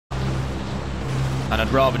And I'd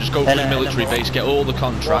rather just go for the military base, get all the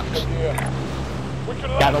contracts.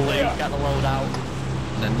 Get the loot, get the load out.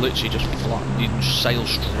 And then literally just fly, you can just sail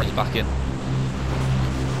straight back in.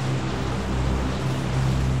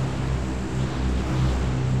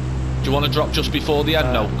 Do you want to drop just before the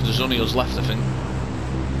end? No, because there's only us left, I think.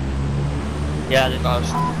 Yeah,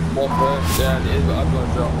 that's one person. Yeah, it is, but I'm going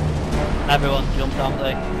to drop. Everyone jumped, aren't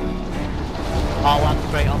they? I'll land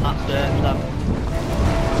straight on that search then.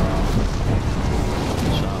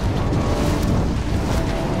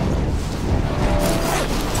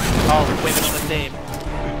 Oh, with another team.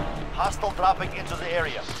 Hostile dropping into the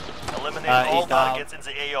area. Eliminate all targets in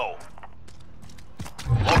the AO.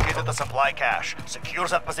 Located the supply cache. Secure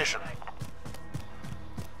that position.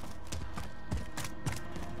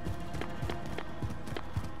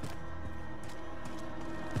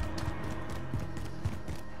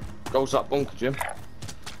 Go to that bunker, Jim.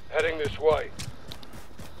 Heading this way.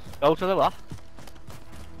 Go to the left.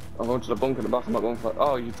 I'm going to the bunker in the back. I'm not going for.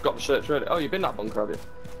 Oh, you've got the search ready. Oh, you've been that bunker, have you?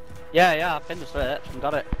 Yeah, I've been the search and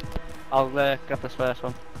got it. I'll grab this first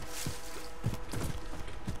one.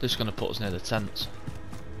 This is going to put us near the tents.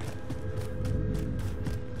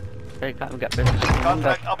 Okay, can't even get business.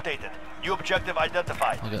 Contract updated. New objective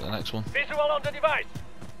identified. I'll get the next one. Visual on the device.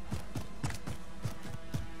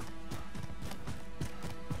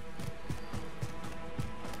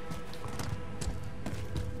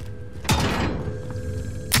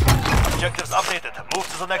 Objectives updated. Move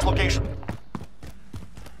to the next location.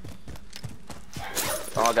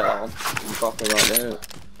 Oh, I'll get that one. I'm fucking right there.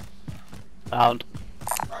 Found.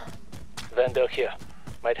 Vendor here.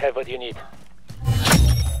 Might have what you need.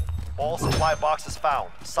 All supply boxes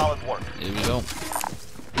found. Solid work. Here we go.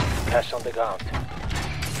 Cash on the ground.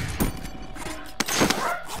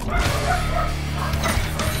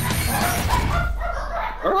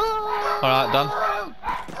 Alright, done.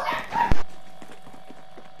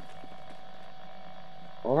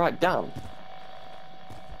 Alright, down.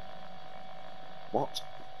 What?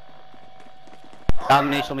 I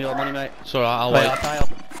need some of your money, mate. It's alright, I'll Wait, wait. I'll tie up.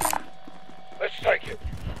 Let's take it.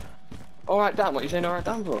 Alright, down. What are you saying alright,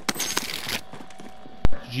 down for?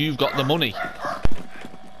 You've got the money.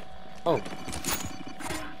 Oh.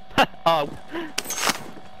 Oh.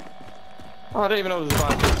 Oh, I didn't even know there was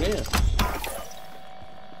a bike here.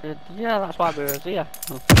 Yeah, that's why we were here.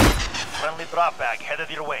 Oh. Friendly drop bag headed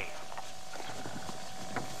your way.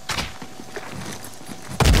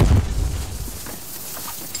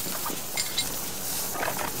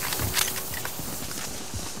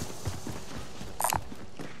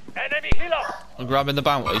 Enemy helo. I'm grabbing the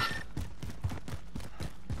bounty.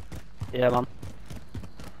 Yeah, man.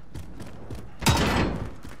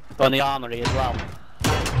 Go in the armory as well.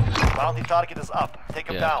 Bounty target is up. Take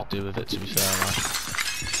him Yeah, I down. could do with it, to be fair,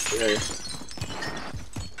 man.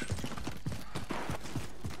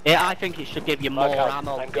 Yeah, I think it should give you more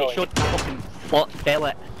ammo. It should fucking fill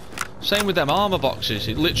it. Same with them armour boxes,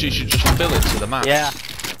 it literally should just fill it to the max. Yeah.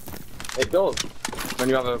 It does. When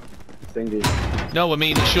you have a thingy. No, I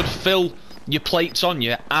mean it should fill your plates on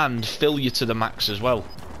you and fill you to the max as well.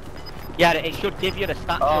 Yeah, it should give you the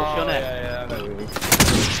stats, shouldn't it? Yeah, I know what you mean.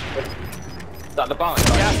 Is that the bounty?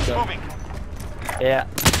 Gas is moving. Yeah.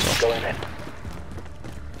 Going in.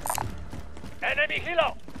 Enemy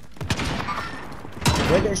helo.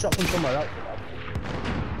 We're getting shot from somewhere else.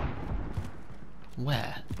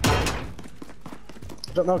 Where?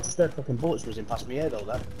 I don't know, just their fucking bullets whizzing past me here though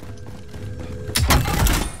then.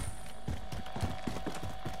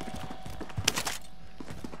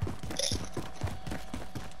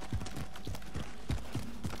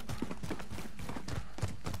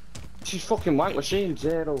 She's fucking white machine,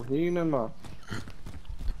 zero human, man.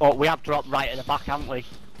 But we have dropped right at the back, haven't we?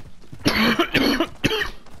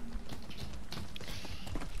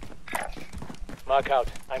 Mark out.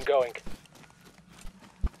 I'm going.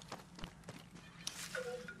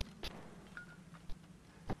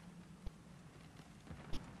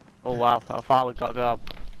 Oh wow, how far we've got to go.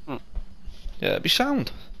 Yeah, it'd be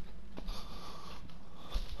sound.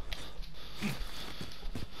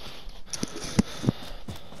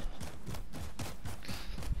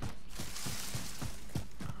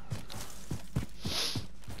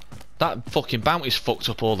 That fucking bounty's fucked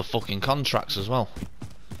up all the fucking contracts as well.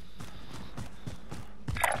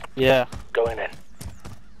 Yeah. Going in.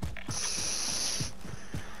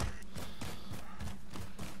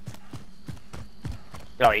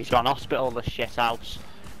 Oh, he's gone hospital, the shit house.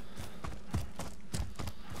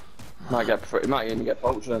 Might even get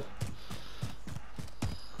poached then.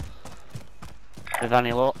 With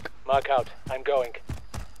any luck. Mark out. I'm going.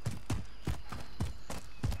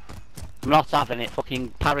 I'm not having it, fucking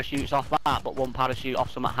parachutes off that, but one parachute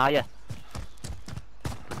off something higher.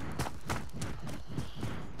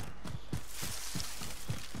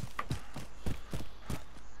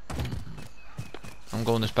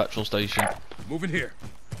 go on this petrol station. Moving here.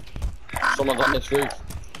 Someone's on this roof.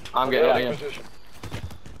 I'm getting on here. Position.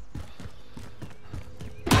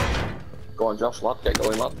 Go on, Josh, lad. Get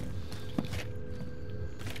going, lad.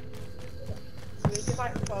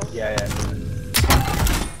 Yeah, yeah.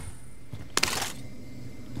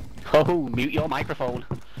 Oh, mute your microphone.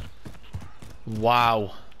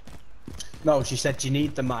 Wow. No, she said you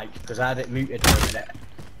need the mic because I had it muted for a minute.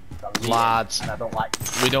 Lads, And I don't like.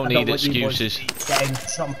 we don't I need want you boys excuses. to be getting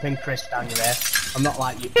chomping crisp down your hair. I'm not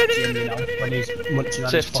like you, Jim, you know, when he's munching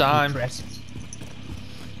on his Tiff fucking time. crisps.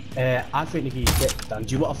 I think he's hit, Dan.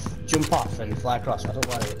 Do you want to jump off and fly across? I don't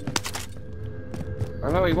want it.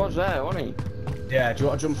 I know he was there, wasn't he? Yeah, do you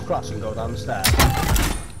want to jump across and go down the stairs?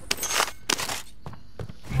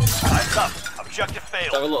 Time's up. Objective Have a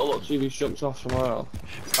failed. look, see if he jumps off somewhere else.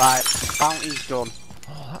 Right, bounty's done.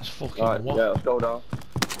 Oh, that's fucking Right, what? yeah, let's go down.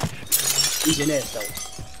 He's in here still.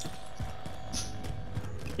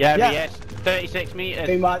 Yeah, Yeah. yes. 36 metres.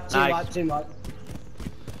 Team wipe, team Nice. wipe, team wipe.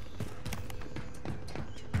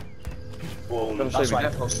 Gonna That's save why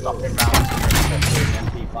it. people stopping round to make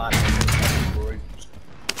fucking MP5.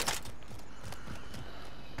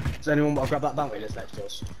 Does anyone want to grab that bounty that's next to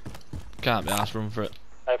us? Can't be asked, run for it.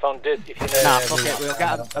 I found this. If you need. Nah, fuck it, we'll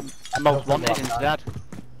get a most wanted instead.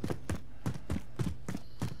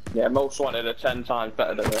 Yeah, most wanted are 10 times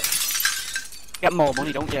better than this. Get more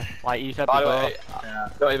money, don't you? Like you said By the before. way,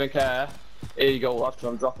 don't even care. Here you go, lads, 'cause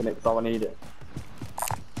I'm dropping it because I need it.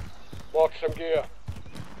 Watch some gear.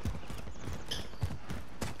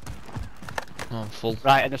 Oh, I'm full.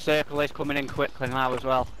 Right, and the circle is coming in quickly now as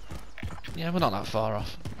well. Yeah, we're not that far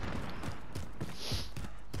off.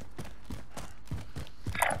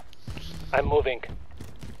 I'm moving.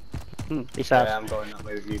 He says. Yeah, I'm going that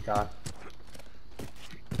way with you, Kai.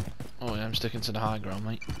 Oh yeah, I'm sticking to the high ground,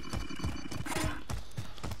 mate.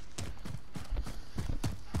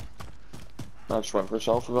 I just went for a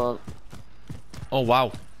self about. Oh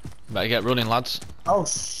wow. Better get running, lads. Oh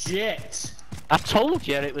shit! I told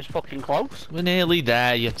you it was fucking close. We're nearly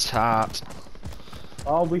there, you tart.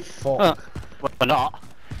 Oh, we fucked. Well, we're not.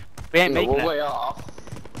 We ain't making We're it. way off.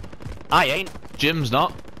 I ain't. Jim's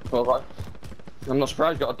not. Okay. I'm not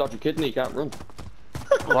surprised he's got a dodgy kidney, he can't run.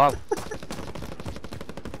 Wow.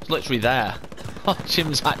 It's literally there. Oh,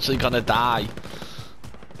 Jim's actually gonna die.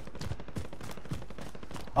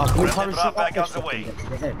 Oh, can we Friendly parachute drop off back this on the way.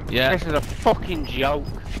 fucking bit? Yeah. This is a fucking joke.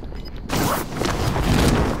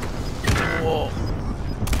 Whoa.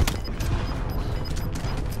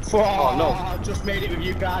 Oh no. I just made it with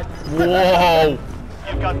you guys. Whoa.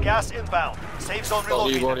 You've got gas inbound. Safe zone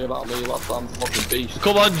Don't you worry relocated. about me, lads, I'm a fucking beast.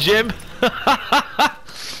 Come on, Jim.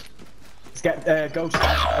 Let's get Ghost.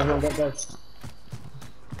 Everyone get Ghost.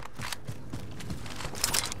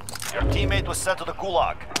 Your teammate was sent to the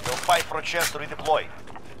gulag. They'll fight for a chance to redeploy.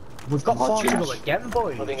 We've got Come on, Portugal James. again,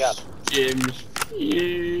 boys. Moving up. Jim's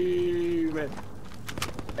fuming.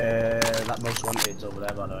 That most wanted's over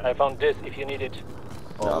there, by the way. I found this. If you need it.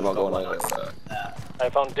 No, I'm not going anywhere. I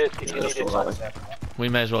found this. If you Let's need go it. that way. We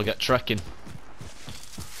may as well get trekking.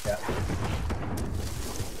 Yeah.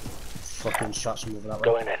 Fucking shots moving that way.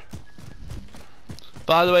 Going in.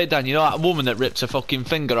 By the way, Dan, you know that woman that ripped her fucking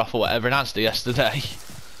finger off or whatever in Asda yesterday?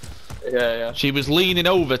 Yeah. She was leaning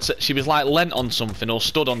over to, she was like leant on something or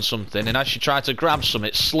stood on something, and as she tried to grab some,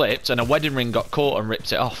 it slipped and a wedding ring got caught and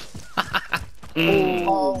ripped it off.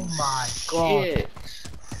 Oh my god.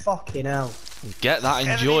 Fucking hell. Get that,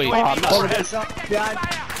 Enemy enjoy. UAV Oh, overhead. shot behind.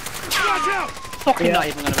 Fucking Yeah. not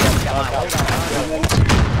even gonna be able to get my way.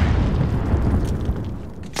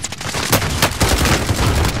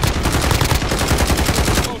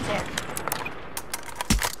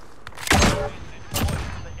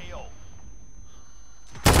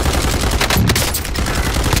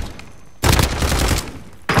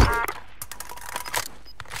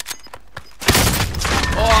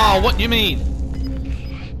 Oh, what do you mean?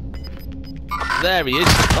 There he is.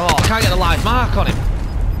 Oh, I can't get a live mark on him.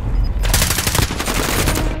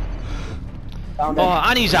 Found Oh, him.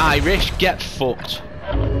 and he's Irish. Get fucked.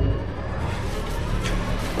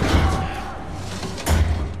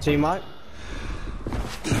 Team wipe.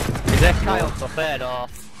 Is this Kyle stuff there or?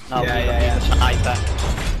 No, Yeah. Sniper.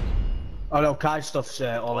 Oh no, Kai's stuff's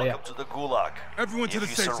all here. Welcome to the gulag. Everyone to If the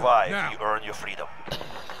you safe zone, survive, now. you earn your freedom.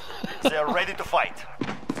 They are ready to fight.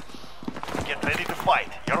 Get ready to fight.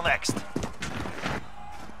 You're next.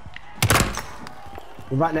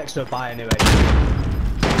 We're right next to a buy anyway.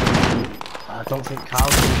 I don't think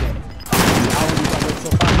Kyle's gonna get it. How have you got this so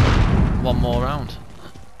far? One more round.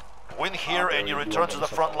 Win here and you return to the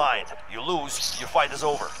front line. You lose, your fight is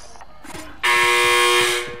over.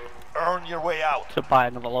 Earn your way out. To buy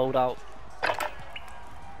another loadout.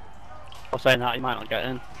 I'm saying that, you might not get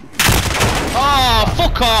in. Oh,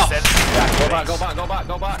 fuck off! Send it back to Go back, base. go back, go back,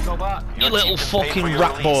 go back, go back. You Your little team can pay fucking for your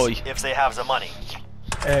rat boy. release if they have the money.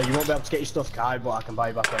 You won't be able to get your stuff, Kai, but I can buy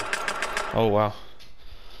you back in. Oh wow.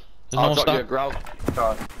 There's I'll no drop you a start. growl.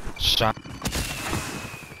 Alright. Start.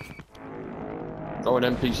 Throw an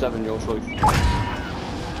MP7, your choice.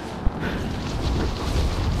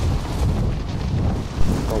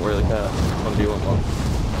 Don't really care. What do you want one?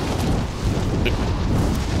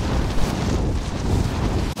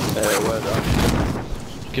 Where's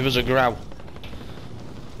that? Give us a growl.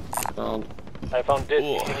 I found this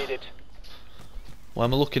Ooh. if you need it. Where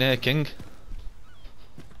am I looking here, King?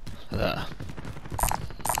 There.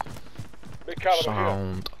 Big caliber here.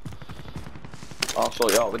 Sound. I'll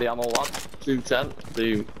sort you out with the ammo, lad. 210.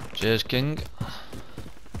 Boom. Cheers, King.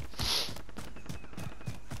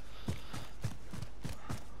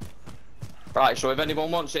 Right, so if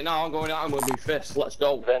anyone wants it now, I'm going out and we'll be fist. Let's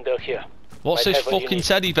go. Vendor here. What's Might this have what you fucking need.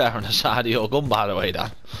 teddy bear on the side of your gun, by the way,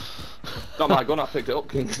 Dan? Not my gun, I picked it up,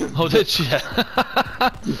 King. Oh, did you?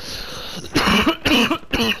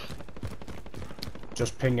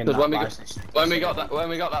 Just pinging Because that when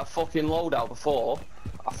we got that fucking loadout before,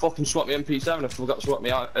 I fucking swapped my MP7. I forgot to swap my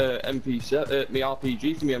MP7, my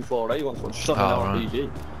RPG for my M4A once. I just shot Oh, an right.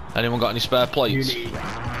 RPG. Anyone got any spare You plates? need.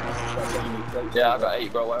 Yeah, I got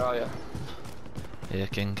 8, bro. Where are you? Here,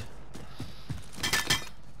 King.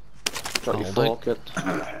 Got your Hold 4, it. kid.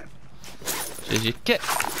 Here's your kit.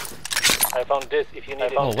 I found this if you need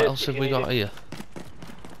it. Oh, what else have we got here?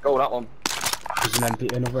 Go that one. There's an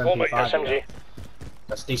MP, another Oh my MP5. SMG. here.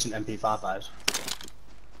 That's decent MP5, that is.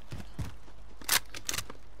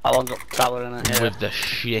 How long's got power in it? Yeah. With the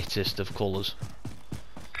shittest of colours.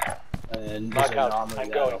 And there's Mark an out. armory I'm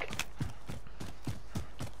there. going.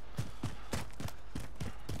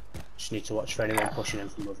 Just need to watch for anyone pushing in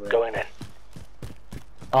from over here. Going in.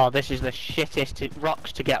 Oh, this is the shittest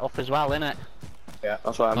rocks to get up as well, innit? Yeah.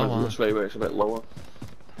 That's why I'm moving wow. this way where it's a bit lower.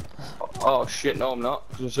 Oh shit, no I'm not.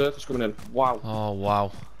 There's a surface coming in. Wow. Oh,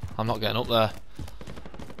 wow. I'm not getting up there.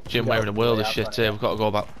 Jim, Yeah, we're in a world of yeah, shit right. here. We've got to go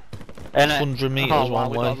about Innit? 100 metres Oh, wow, one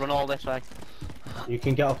we've way. got to run all this way. You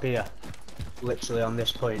can get up here. Literally on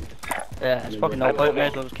this point. Yeah, it's fucking no point, may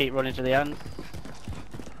as well just keep running to the end.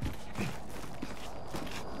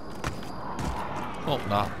 Fuck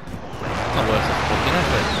that. Not worth the fucking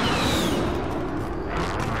effort.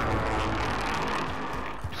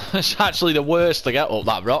 It's actually the worst to get up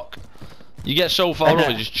that rock. You get so far up,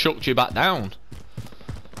 it just chucked you back down.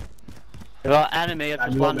 We've got enemy have And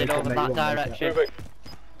just you won't landed make it, over mate, that you won't make it. direction. Moving.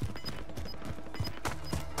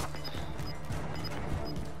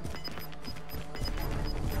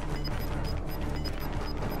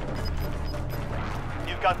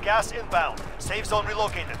 You've got gas inbound. Safe zone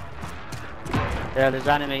relocated. Yeah, there's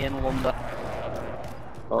enemy in lumber.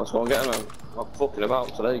 Oh, so I'm getting him. I'm fucking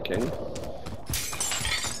about today, King.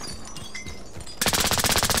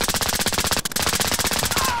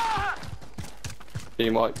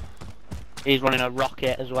 Team white. He's running a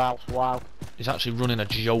rocket as well, wow. He's actually running a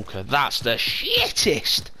Joker. That's the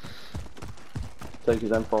shittest. Take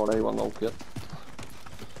his M4A one though, kid.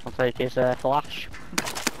 I'll take his flash.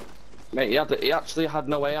 Mate, he actually had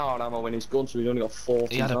no AR ammo in his gun, so he only got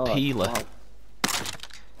 40. He had a peeler. Wow.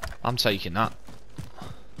 I'm taking that.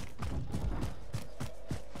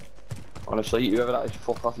 Honestly, you ever that is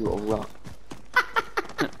fuck off, you little rat.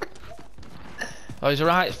 Oh, he's a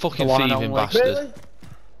right fucking The one and thieving only. bastard. Really?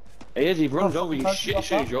 He is, he runs Oh, over you fuck, shit as fuck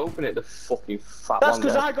soon off. as you open it, the fucking fat That's one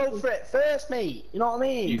because there. I go for it first, mate. You know what I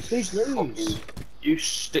mean? You Please lose. You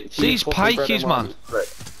stick to These your fucking bread pikeys, and man. wine, you prick.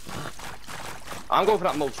 I'm going for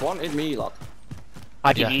that most wanted, me, lad.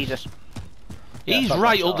 I did Yeah. Jesus. He's fuck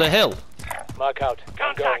right that up the hill. Mark out.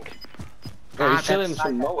 I'm going. Yeah, he's Ah, chilling in that's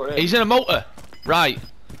some like motor, He's in a motor. Right.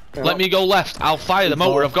 Let me go left. I'll fire the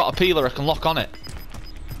motor. I've got a peeler I can lock on it.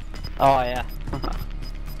 Oh yeah.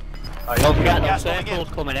 Oh, Don't forget Gas those moving in. circles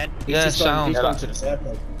coming in. Yeah, He's sound. gone to the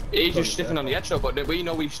circle. He's just sticking on the edge though, but we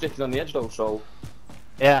know he's sticking on the edge though, so...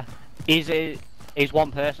 Yeah. He's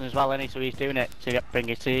one person as well, isn't he? So he's doing it to bring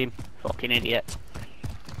his team. Fucking idiot.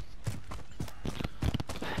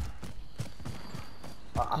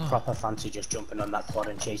 I proper fancy just jumping on that quad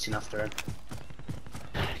and chasing after him.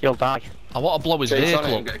 You'll die. I want to blow his Chase on it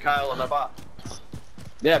vehicle and up. get Kyle on the back.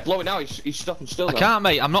 Yeah, blow it now, he's stopping still I now. can't,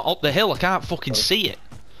 mate. I'm not up the hill. I can't fucking see it.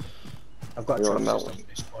 I've got a You're trust on that system in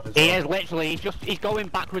this squad as He well. is literally. He's going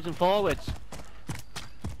backwards and forwards.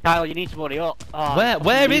 Kyle, you need to buddy up. Oh,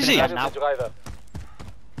 Where is he? Now. Added the driver.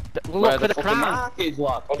 Where Look for the fucking crown. mark is,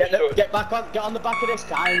 lad. Understood. Get back on, get on the back of this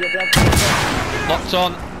guy and you'll be able to... Locked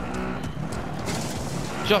on.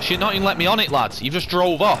 Josh, you're not even let me on it, lads. You just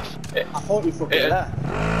drove off. I thought you fucking Yeah.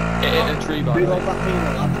 there. It hit a tree by the Reload way. that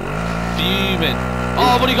peanut, lad. Fuming.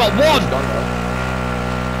 Oh, I've only got one. He's gone though.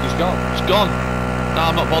 He's gone. It's gone. No,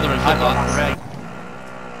 I'm not bothering. I Fuck got that. three.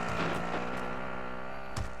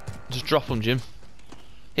 Just drop them, Jim.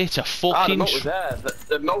 It's a The fucking. motor's there.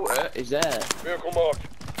 The motor is there. Vehicle marked.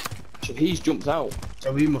 So he's jumped out.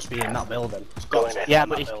 So we must be in that building. It's got to be Yeah, in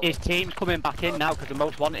but that building. his team's coming back in now because the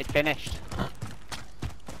most wanted finished.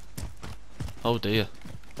 Oh dear.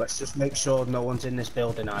 Let's just make sure no one's in this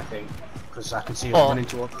building, I think. Because I can see us Oh. running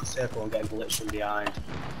towards the circle and getting blitzed from behind.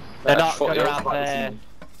 They're That's not going to fucking have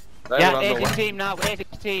They're Yeah, gonna here's have his the team now. Here's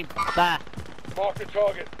his team. There. Mark the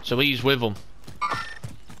target. So he's with them.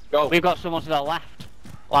 Go. We've got someone to the left.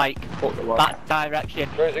 Like, Fuck the that direction.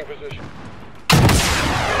 Tracing position.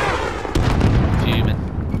 Fuming.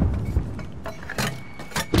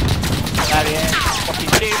 There he is. Fucking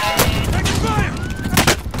shooting.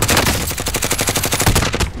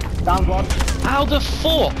 Down one. How the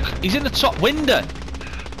fuck? He's in the top window.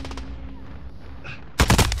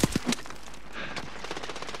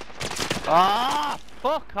 Ah,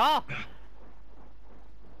 fuck off.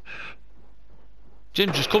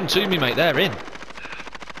 Jim, just come to me, mate. They're in.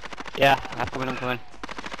 Yeah, I'm coming, I'm coming.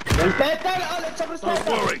 He's dead, dead. Oh, the top of the stairs.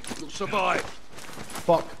 Don't worry, you'll survive.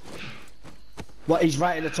 Fuck. What, he's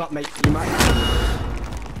right at the top, mate. You might.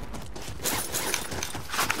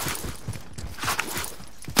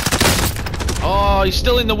 Oh, he's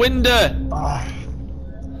still in the window. Ah.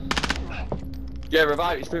 Yeah,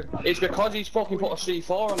 revive. It's because he's fucking put a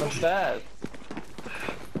C4 on the stairs.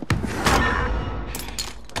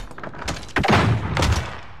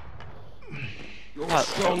 You're a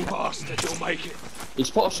strong bastard, you'll make it. He's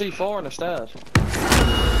put a C4 on the stairs.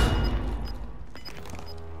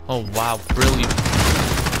 Oh wow, brilliant.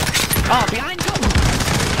 Oh, behind you.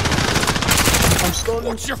 I'm stunned.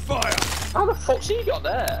 Watch your fire. How the fuck's he got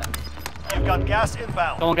there? You've got gas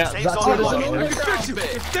inbound. Don't get- Safe That's zone it, there's an relocated. underground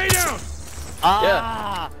bit. Stay down.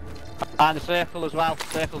 Ah. And the circle as well.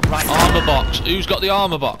 Circle's right. Armor box. Who's got the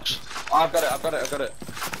armor box? I've got it.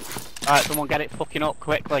 Alright, someone get it fucking up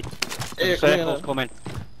quickly. Here, The come here, circle's then. coming.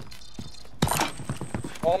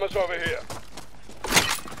 Armor's over here.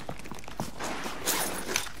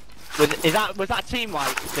 Was that team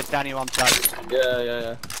white? Did Daniel on site?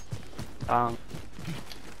 Yeah.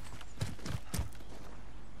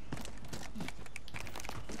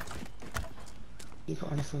 You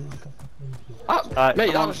got anything like a Mate,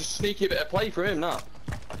 come that on. was a sneaky bit of play for him, that.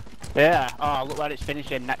 Yeah. Oh, look where it's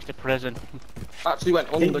finishing, next to prison. Actually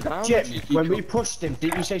went underground. Jim, cheeky when we cunt. pushed him,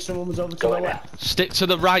 didn't you say someone was over to the left? Stick to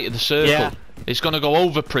the right of the circle. Yeah. It's gonna go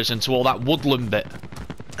over prison to all that woodland bit.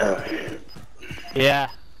 Yeah.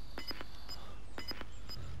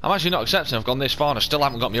 I'm actually not accepting I've gone this far and I still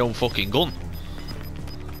haven't got my own fucking gun.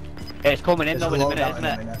 It's coming in There's though in a loadout minute, isn't in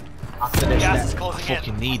a it? minute. After this Gas is next. I closing in.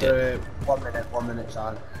 fucking need it. 1 minute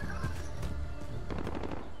time.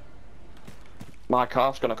 My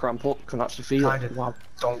calf's gonna cramp up, can actually feel Kind it. of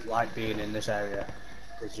don't like being in this area.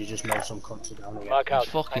 Because you just know some cunts are down here. Mark out.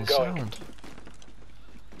 It's fucking I'm going. sound.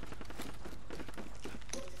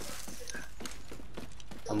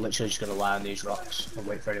 I'm literally just gonna lie on these rocks and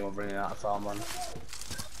wait for anyone running out of farmland.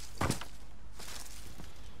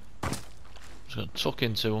 Just gonna tuck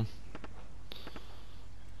into him.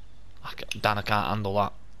 Dan, I can't handle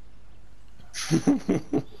that.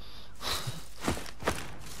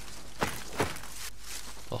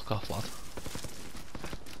 Fuck off, lad.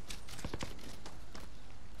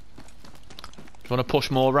 Do you want to push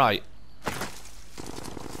more right?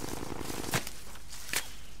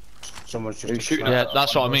 Someone's just Who's shooting? Yeah,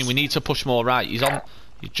 that's what I mean. We need to push more right. He's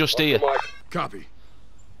just here. Copy.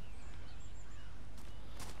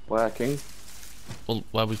 Where, King? Well,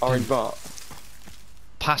 where we've Orange been bar.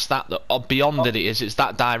 past that, beyond it is. It's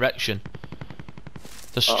that direction.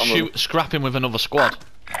 They're scrapping with another squad.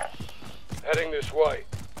 Heading this way.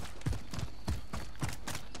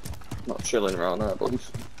 Not chilling around there,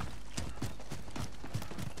 buddies.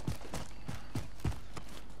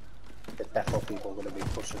 The depot people are gonna be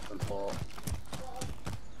pushing from port.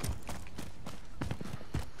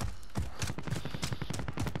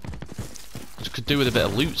 Just could do with a bit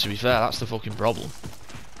of loot, to be fair. That's the fucking problem.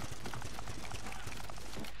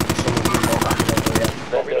 Someone can go back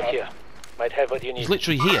over here. Vendor here. Might have what you He's need.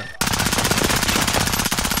 literally here.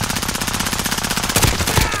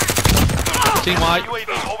 Team white.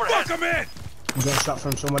 UAV overhead. Fuck 'em in. I'm getting shot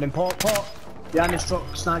from someone in port. Behind this truck,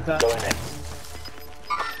 sniper. Going in.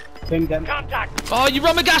 Ping them. Contact. Oh, you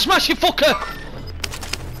run my gas mask, you fucker!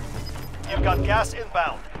 You've got gas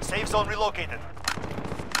inbound. Safe zone relocated.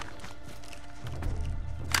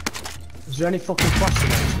 Is there any fucking flashing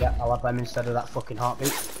lights? Yeah, I'll have them instead of that fucking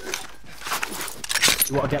heartbeat.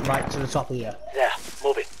 you want to get right to the top of here? Yeah,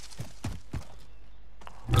 moving.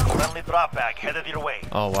 Friendly drop bag headed your way.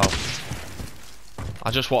 Oh wow.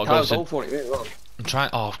 I just want to Kyle, go go to. for it, mate. Look. I'm trying.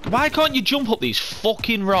 Oh, why can't you jump up these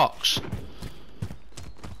fucking rocks?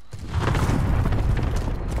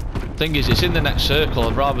 Thing is, it's in the next circle.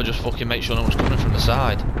 I'd rather just fucking make sure no one's coming from the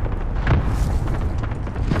side.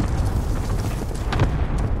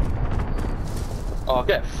 Oh,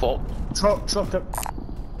 get fucked. Truck.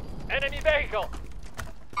 Enemy vehicle.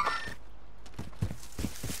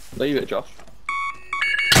 Leave it, Josh.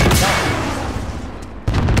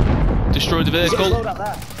 Destroy the There's a vehicle. load out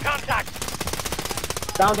there.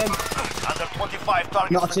 Contact. Down him. Under 25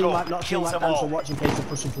 targets Not a to team go. like, not a team Kill like them them, so all. watch in case they're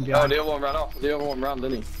pushing from Oh, behind. the other one ran off. The other one ran,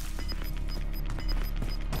 didn't he?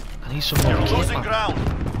 I need some more kit, Losing man. ground.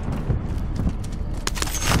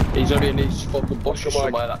 He's gonna be in these fucking bushes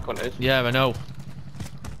somewhere, that cunt is. Yeah, I know.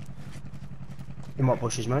 In what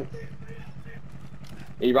bushes, mate?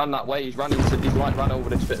 He ran that way, he's like ran over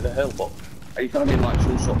this bit of the hill, but he's gonna be in like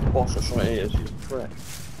some sort of bush or something he is. He's a prick.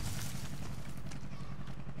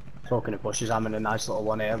 Talking of bushes, I'm in a nice little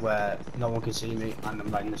one here where no one can see me and I'm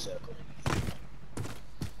right in the circle.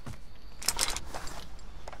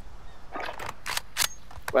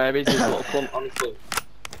 Where is this little cunt, honestly?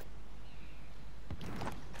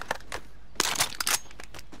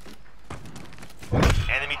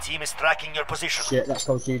 Enemy team is tracking your position. Shit, that's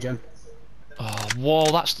close to you, Jim. Oh,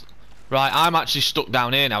 whoa, that's. Right, I'm actually stuck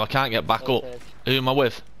down here now. I can't get back up. Who am I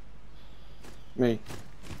with? Me.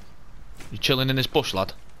 You chilling in this bush,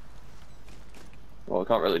 lad? Well, we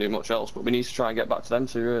can't really do much else, but we need to try and get back to them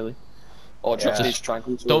two, really. Or Josh Yeah. needs to try and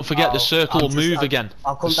come to Don't us. forget the circle will move again.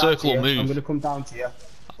 I'll come The down circle to will you. I'm move. gonna come down to you,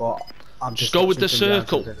 but I'm Just just go with the watching from behind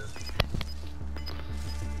circle. something.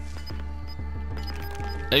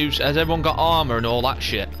 Has everyone got armour and all that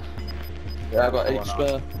shit? Yeah, I've got 8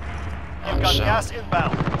 spare. You've got So- gas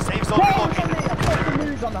inbound. Safe zone Oh, relocated. fucking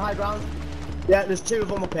moves on the high ground. Yeah, there's 2 of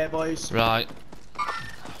them up here, boys. Right.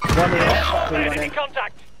 One here, two Enemy in.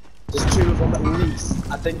 contact. There's 2 of them at least.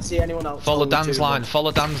 I didn't see anyone else. Follow Only 2 Dan's of line. them.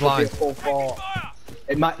 Follow Dan's Could be a line. full 4.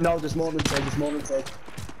 It might. No, there's more than 2. There's more than 2.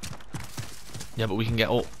 Yeah, but we can get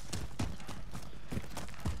up.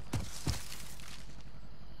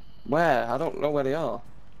 Where? I don't know where they are.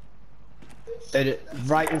 They're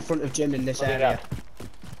right in front of Jim in this Moving area.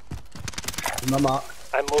 My mark.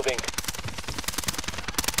 I'm moving.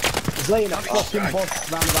 He's laying a fucking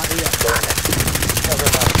bush round about here. Cover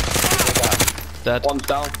my. Dead. One's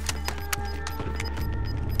down.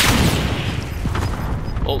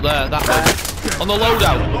 Up there, that way. On the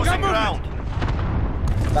loadout. Losing ground.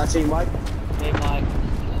 That team wipe. Team like.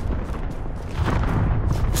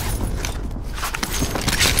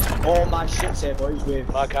 All my shit's here, boys, with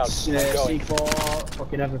Mark out. I'm going. C4,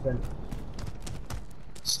 fucking everything.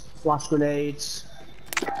 Flash grenades.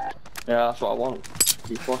 Yeah, that's what I want.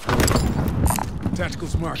 Keep fucking. Tactical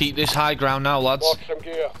smart. Keep this high ground now, lads. Watch some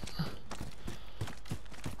gear.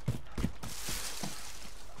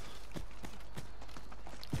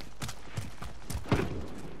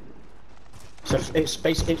 So it's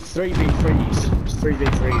basically 3v3s. It's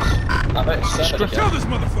 3v3s. I bet it's 7 Scrap- Kill again. this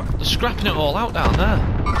motherfucker. They're scrapping it all out down there.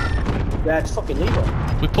 Yeah, it's fucking legal.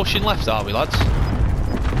 We're pushing left, are we, lads?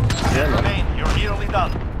 Yeah, man. Remain. You're nearly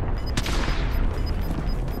done.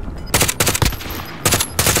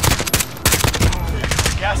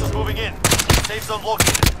 Gas is moving in. Safe zone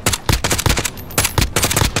located.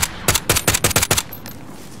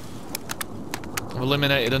 We've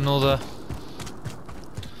eliminated another.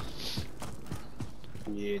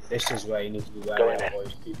 Yeah, this is where you need to be Go wary in of, there.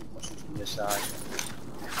 boys. People pushing from this side.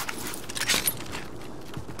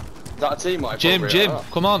 Is that a team wipe? Jim, over Jim, here?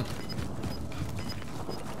 come on.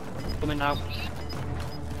 Coming now.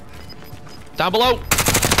 Down below.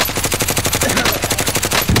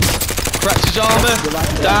 Cracked his armour.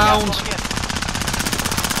 Downed.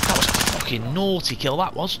 That was a fucking naughty kill,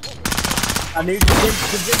 that was. I need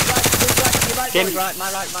Jim's right, Jim's boys. right,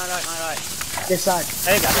 my right, my right, my right. This side.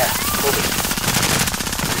 There you go.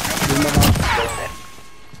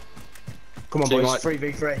 Come on, Team boys. wipe.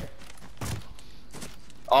 3v3.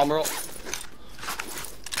 Armour up.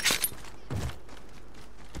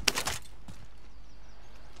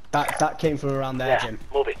 That came from around there, Yeah, Jim.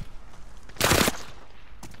 moving.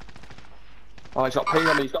 Oh, he's got ping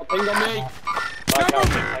on me. He's got ping on me. Mark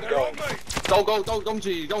out. I'm going. Don't come to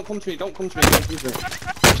me. Don't come to me. Don't come to me. Don't come to me.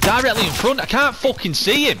 He's directly in front. I can't fucking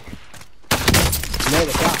see him. Near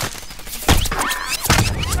the gap.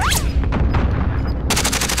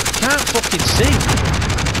 Can't fucking see.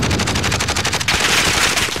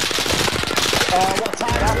 Oh, what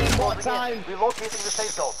time, Jim? What time? Relocating the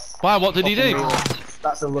safe zone. Why? What did he do?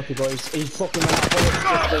 That's a lucky boy. He's fucking ran out of bullets.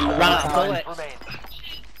 Just in the Ran out of time. bullets. Remain.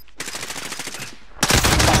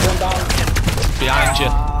 That's one down. Behind you.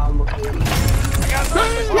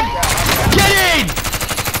 Lucky. Get in!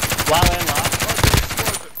 Well in, lad.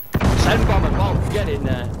 Send bomb as well. Get in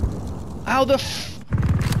there. How the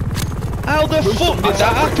fuck did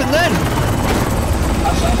that happen then?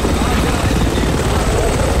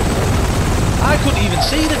 I couldn't even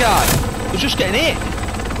see the guy. He was just getting hit.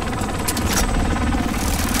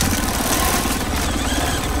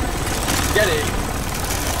 Get in.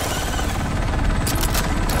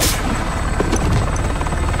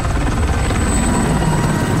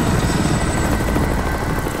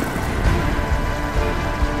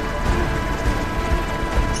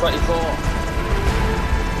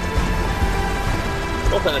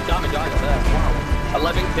 Look at the damage I got there. Wow.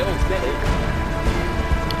 11 kills, get it.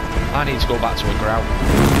 I need to go back to a grout.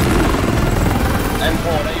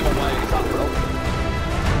 M4A one way, is that bro?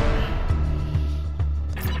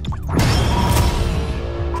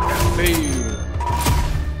 Boom.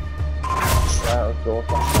 Right, let's go.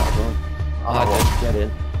 I did. Get in.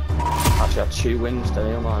 Actually, I had 2 wins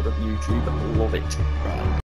today on my YouTube. I love it. Right.